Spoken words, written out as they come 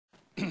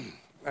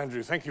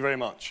Andrew, thank you very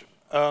much.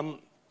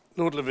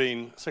 Lord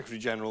Levine,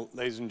 Secretary-General,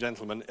 ladies and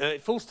gentlemen,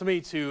 it falls to me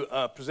to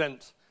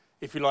present,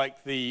 if you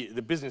like, the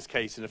business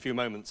case in a few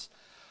moments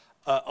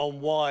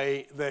on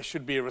why there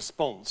should be a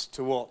response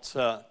to what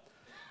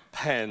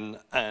Penn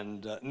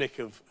and Nick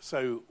have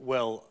so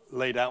well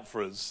laid out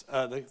for us.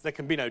 There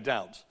can be no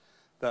doubt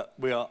that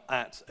we are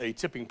at a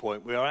tipping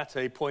point. We are at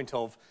a point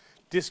of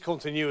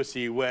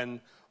discontinuity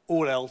when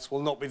all else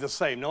will not be the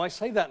same. Now, I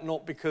say that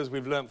not because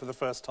we've learned for the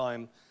first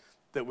time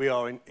that we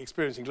are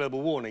experiencing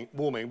global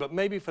warming, but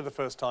maybe for the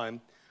first time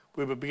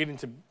we were beginning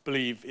to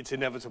believe it's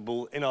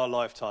inevitable in our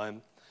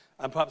lifetime,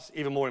 and perhaps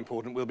even more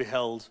important, we'll be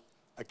held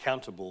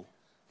accountable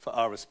for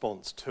our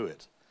response to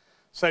it.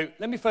 So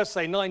let me first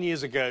say, 9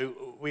 years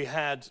ago, we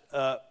had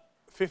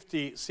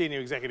 50 senior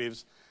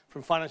executives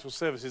from financial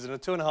services in a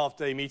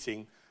 2.5-day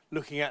meeting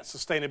looking at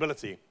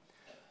sustainability.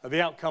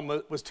 The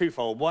outcome was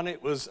twofold. One,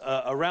 it was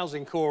a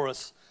rousing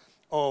chorus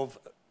of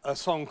a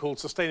song called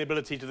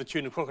Sustainability to the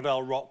tune of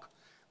Crocodile Rock,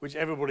 which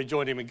everybody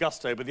joined in with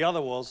gusto. But the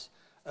other was,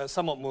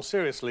 somewhat more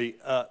seriously,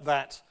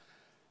 that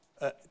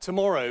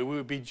tomorrow we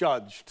would be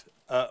judged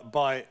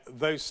by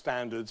those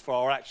standards for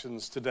our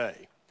actions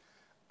today.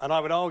 And I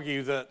would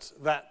argue that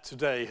that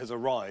today has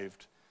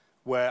arrived,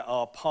 where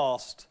our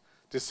past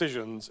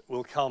decisions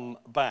will come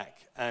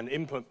back and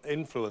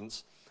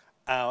influence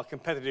our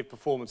competitive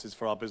performances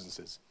for our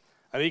businesses.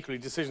 And equally,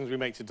 decisions we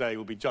make today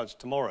will be judged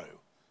tomorrow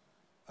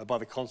by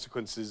the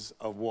consequences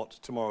of what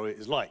tomorrow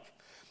is like.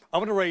 I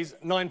want to raise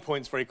 9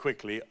 points very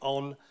quickly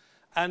on,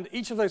 and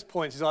each of those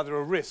points is either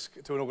a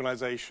risk to an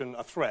organisation,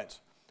 a threat,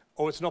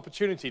 or it's an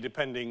opportunity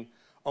depending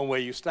on where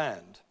you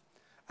stand.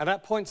 And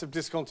at points of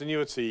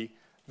discontinuity,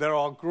 there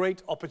are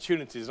great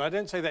opportunities, and I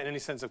don't say that in any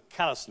sense of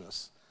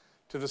callousness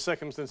to the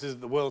circumstances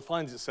that the world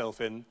finds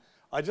itself in.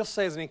 I just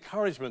say as an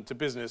encouragement to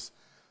business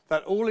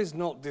that all is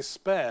not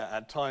despair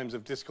at times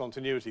of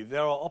discontinuity.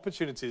 There are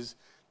opportunities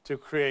to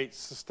create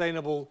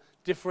sustainable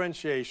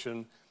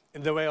differentiation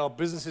in the way our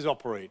businesses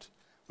operate,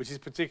 which is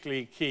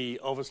particularly key,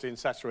 obviously, in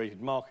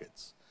saturated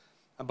markets.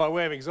 And by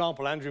way of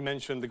example, Andrew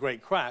mentioned the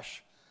Great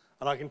Crash,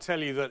 and I can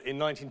tell you that in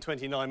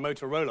 1929,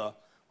 Motorola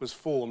was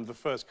formed, the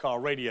first car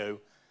radio,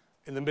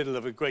 in the middle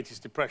of the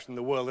greatest depression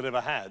the world had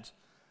ever had.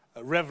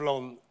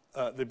 Revlon,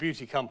 the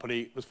beauty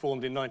company, was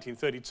formed in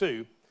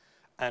 1932,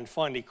 and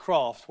finally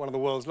Kraft, one of the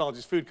world's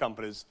largest food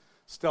companies,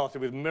 started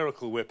with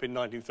Miracle Whip in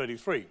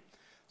 1933.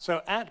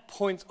 So at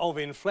points of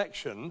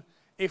inflection,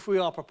 if we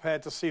are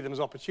prepared to see them as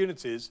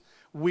opportunities,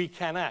 we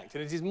can act.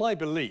 And it is my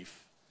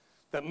belief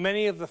that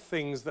many of the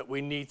things that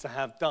we need to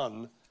have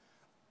done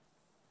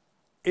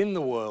in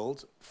the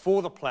world,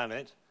 for the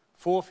planet,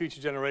 for future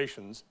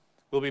generations,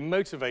 will be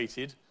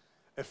motivated,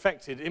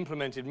 affected,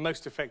 implemented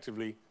most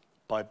effectively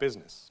by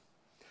business.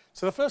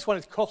 So the first one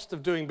is cost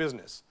of doing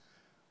business.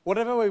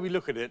 Whatever way we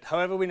look at it,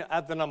 however we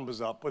add the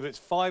numbers up, whether it's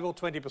 5 or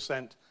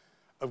 20%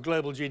 of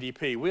global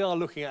GDP, we are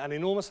looking at an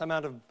enormous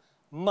amount of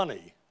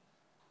money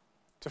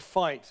to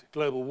fight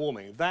global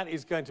warming. That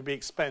is going to be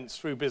expensed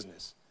through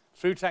business,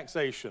 through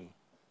taxation.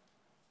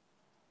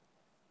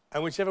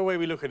 And whichever way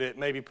we look at it,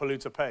 maybe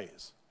polluter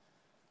pays.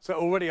 So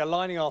already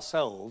aligning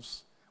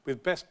ourselves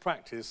with best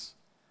practice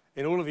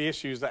in all of the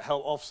issues that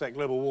help offset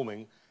global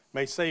warming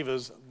may save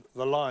us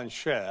the lion's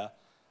share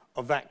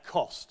of that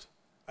cost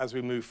as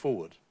we move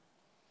forward.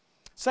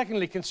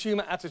 Secondly,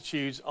 consumer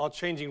attitudes are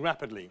changing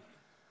rapidly.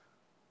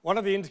 One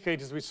of the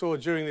indicators we saw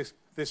during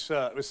this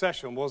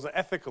recession was that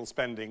ethical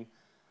spending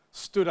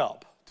stood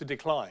up to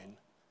decline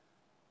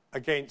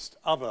against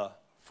other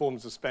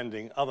forms of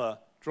spending, other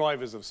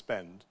drivers of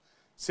spend,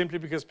 simply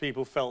because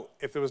people felt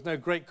if there was no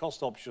great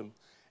cost option,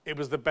 it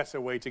was the better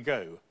way to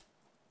go.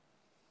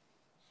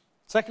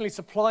 Secondly,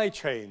 supply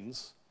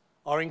chains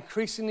are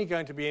increasingly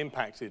going to be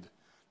impacted,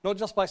 not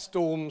just by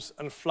storms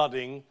and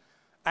flooding,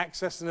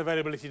 access and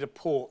availability to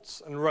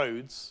ports and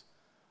roads,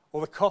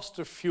 or the cost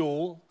of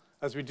fuel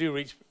as we do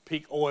reach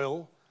peak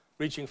oil,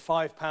 reaching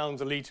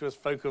 £5 a litre, as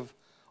folk have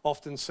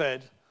often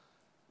said,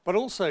 but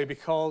also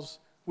because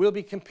we'll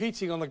be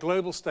competing on the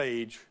global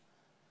stage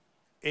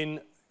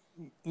in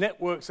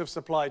networks of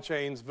supply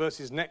chains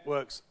versus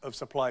networks of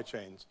supply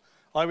chains.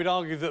 I would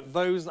argue that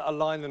those that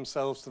align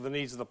themselves to the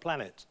needs of the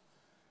planet,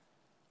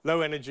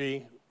 low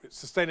energy,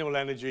 sustainable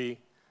energy,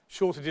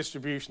 shorter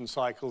distribution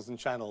cycles and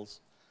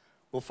channels,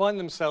 will find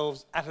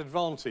themselves at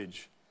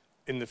advantage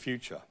in the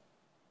future.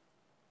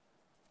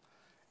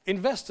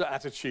 Investor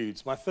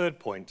attitudes, my third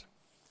point.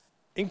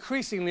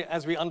 Increasingly,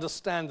 as we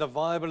understand the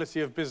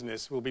viability of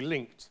business will be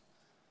linked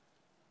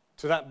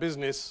to that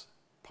business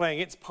playing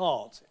its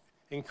part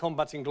in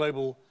combating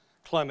global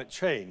climate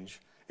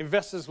change,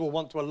 investors will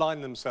want to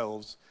align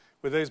themselves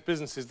with those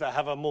businesses that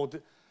have a more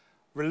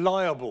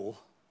reliable,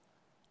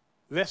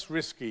 less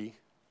risky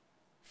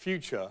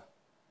future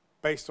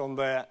based on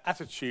their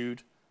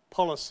attitude,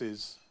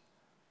 policies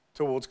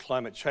towards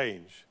climate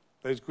change.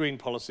 Those green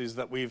policies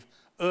that we've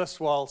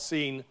erstwhile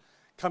seen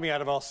coming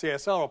out of our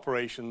CSR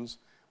operations,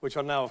 which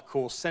are now, of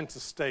course, centre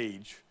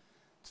stage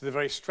to the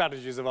very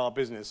strategies of our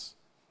business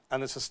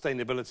and the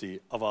sustainability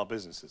of our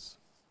businesses.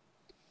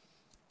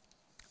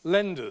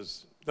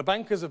 Lenders, The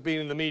bankers have been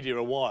in the media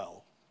a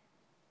while,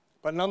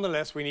 but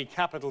nonetheless we need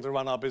capital to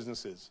run our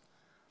businesses.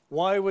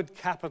 Why would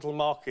capital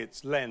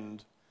markets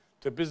lend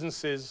to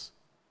businesses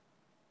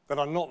that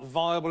are not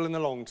viable in the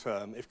long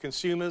term if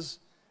consumers,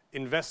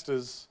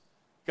 investors,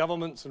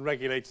 governments and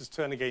regulators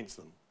turn against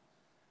them?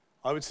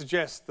 I would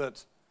suggest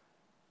that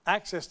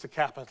access to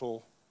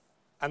capital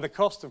and the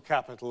cost of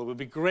capital will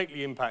be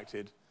greatly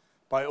impacted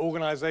by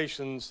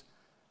organizations'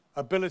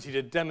 ability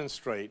to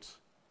demonstrate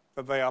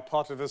that they are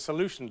part of the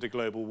solution to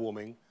global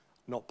warming,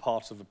 not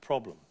part of the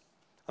problem.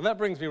 And that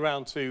brings me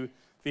round to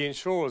the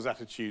insurer's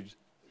attitude.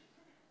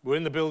 We're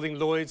in the building,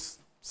 Lloyds,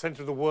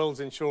 centre of the world's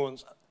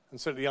insurance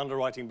and certainly the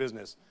underwriting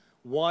business.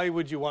 Why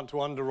would you want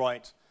to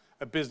underwrite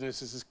a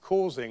business that is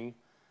causing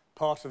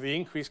part of the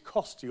increased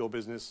cost to your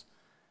business,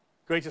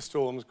 greater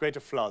storms, greater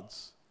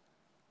floods,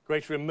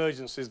 greater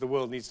emergencies the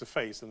world needs to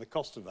face and the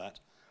cost of that?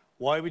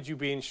 Why would you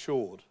be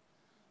insured?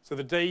 So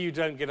the day you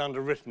don't get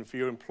underwritten for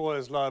your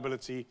employer's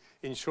liability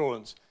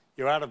insurance,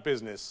 you're out of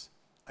business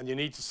and you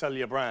need to sell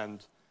your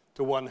brand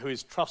to one who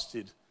is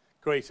trusted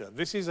greater.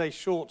 This is a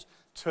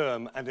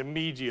short-term and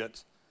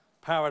immediate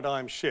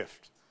paradigm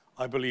shift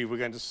I believe we're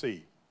going to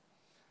see.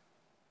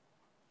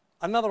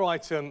 Another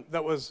item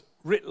that was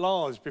writ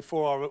large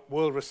before our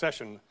world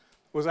recession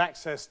was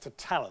access to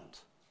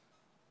talent.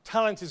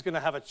 Talent is going to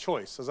have a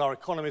choice as our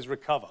economies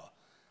recover.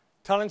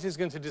 Talent is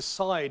going to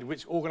decide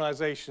which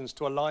organizations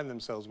to align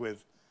themselves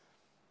with.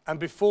 And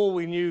before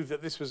we knew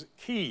that this was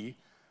key,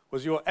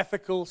 was your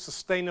ethical,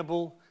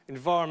 sustainable,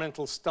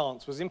 environmental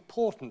stance was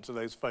important to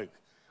those folk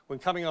when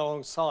coming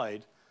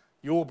alongside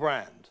your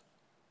brand.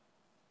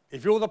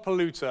 If you're the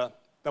polluter,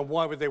 then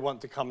why would they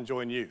want to come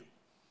join you?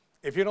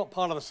 If you're not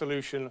part of the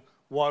solution,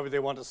 why would they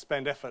want to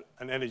spend effort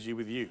and energy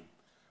with you?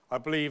 I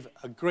believe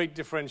a great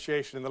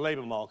differentiation in the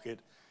labour market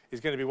is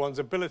going to be one's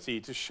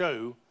ability to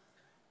show,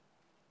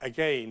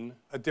 again,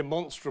 a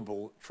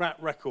demonstrable track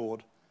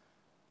record,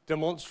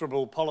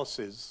 demonstrable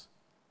policies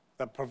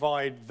that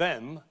provide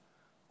them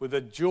with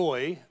the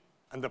joy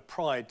and the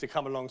pride to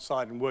come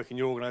alongside and work in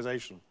your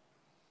organisation.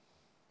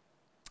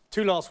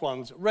 Two last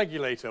ones.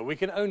 Regulator. We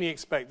can only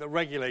expect that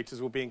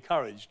regulators will be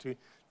encouraged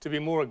to be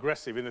more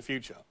aggressive in the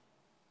future,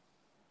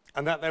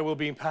 and that there will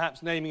be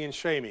perhaps naming and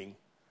shaming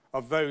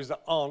of those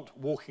that aren't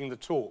walking the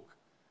talk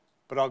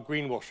but are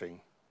greenwashing.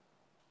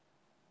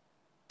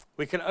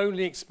 We can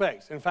only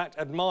expect, in fact,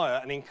 admire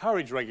and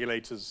encourage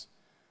regulators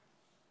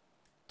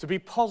to be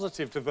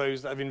positive to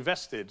those that have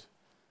invested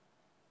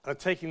and are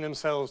taking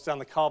themselves down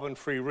the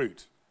carbon-free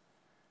route,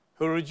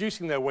 who are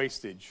reducing their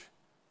wastage,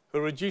 who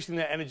are reducing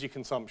their energy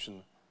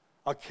consumption,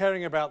 are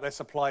caring about their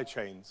supply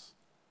chains,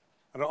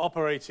 and are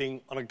operating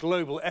on a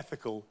global,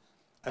 ethical,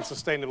 and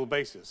sustainable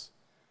basis.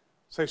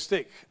 So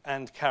stick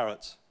and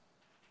carrot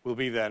will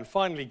be there. And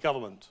finally,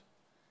 government.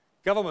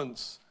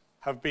 Governments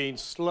have been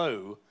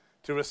slow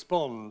to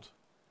respond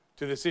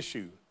to this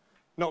issue,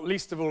 not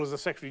least of all, as the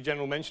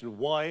Secretary-General mentioned.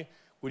 Why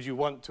would you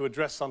want to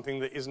address something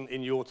that isn't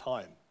in your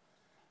time?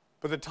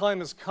 But the time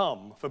has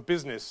come for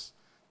business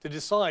to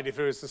decide if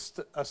there is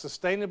a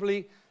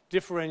sustainably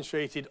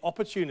differentiated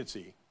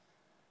opportunity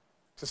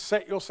to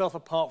set yourself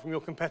apart from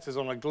your competitors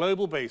on a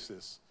global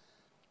basis,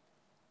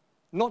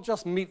 not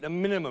just meet the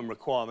minimum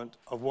requirement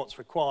of what's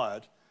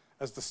required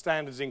as the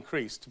standards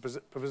increase to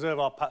preserve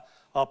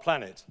our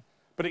planet,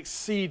 but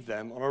exceed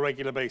them on a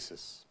regular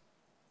basis.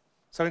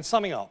 So in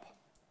summing up,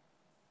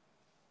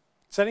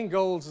 setting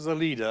goals as a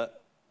leader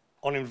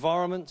on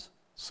environment,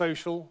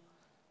 social,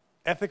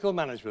 ethical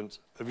management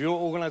of your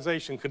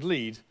organization could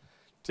lead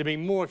to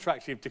being more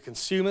attractive to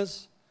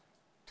consumers,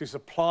 to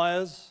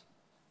suppliers,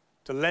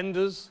 to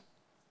lenders,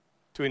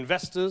 to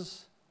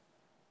investors,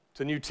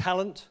 to new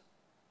talent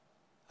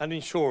and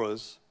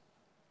insurers,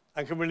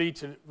 and can lead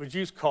to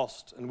reduced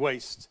cost and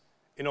waste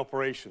in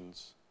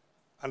operations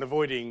and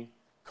avoiding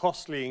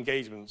costly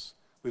engagements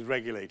with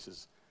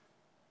regulators.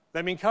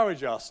 Let me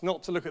encourage us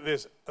not to look at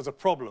this as a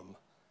problem,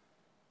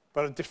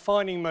 but a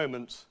defining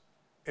moment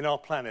in our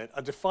planet,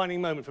 a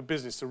defining moment for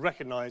business to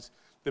recognize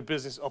the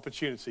business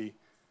opportunity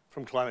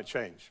from climate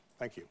change.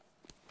 Thank you.